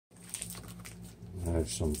I have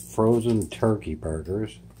some frozen turkey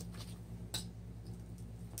burgers.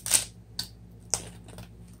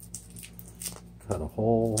 Cut a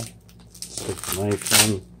hole, stick the knife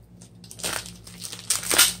in.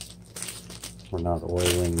 We're not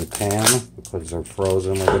oiling the pan because they're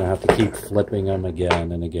frozen. We're going to have to keep flipping them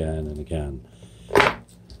again and again and again.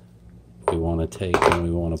 We want to take and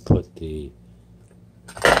we want to put the...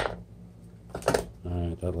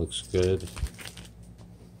 Alright, that looks good.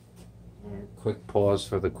 Right, quick pause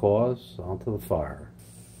for the cause. Onto the fire.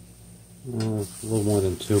 A little more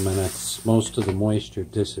than 2 minutes. Most of the moisture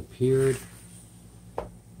disappeared.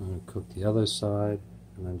 I'm going to cook the other side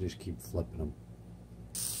and then just keep flipping them.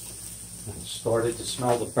 I started to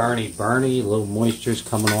smell the burny. A little moisture's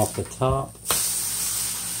coming off the top.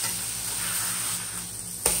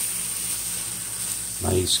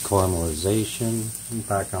 Nice caramelization.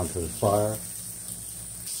 Back onto the fire.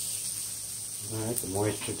 Alright, the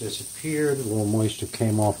moisture disappeared. A little moisture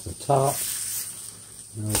came off the top.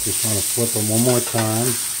 Now I just want to flip them one more time.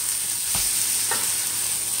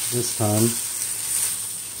 This time,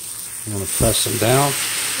 I'm going to press them down.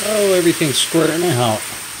 Oh, everything's squirting out.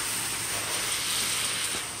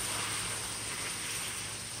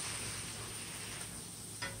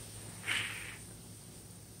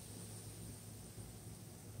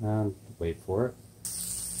 And wait for it.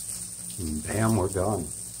 And bam, we're done.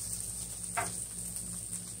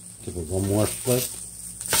 Give it one more flip.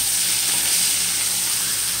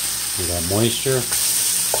 We got moisture.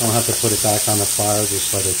 Don't have to put it back on the fire,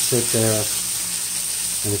 just let it sit there.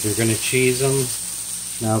 And if you're going to cheese them,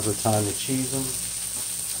 now's the time to cheese them.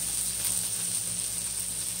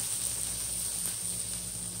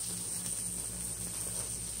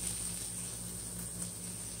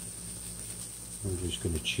 I'm just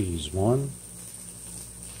going to cheese one.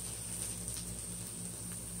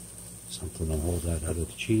 Something to hold that out of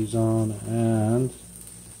the cheese on, and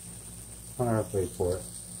alright, wait for it.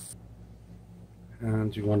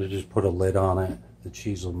 And you want to just put a lid on it. The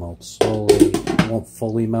cheese will melt slowly. It won't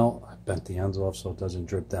fully melt. I bent the ends off so it doesn't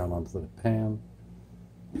drip down onto the pan.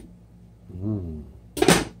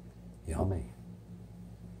 Yummy.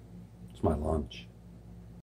 It's my lunch.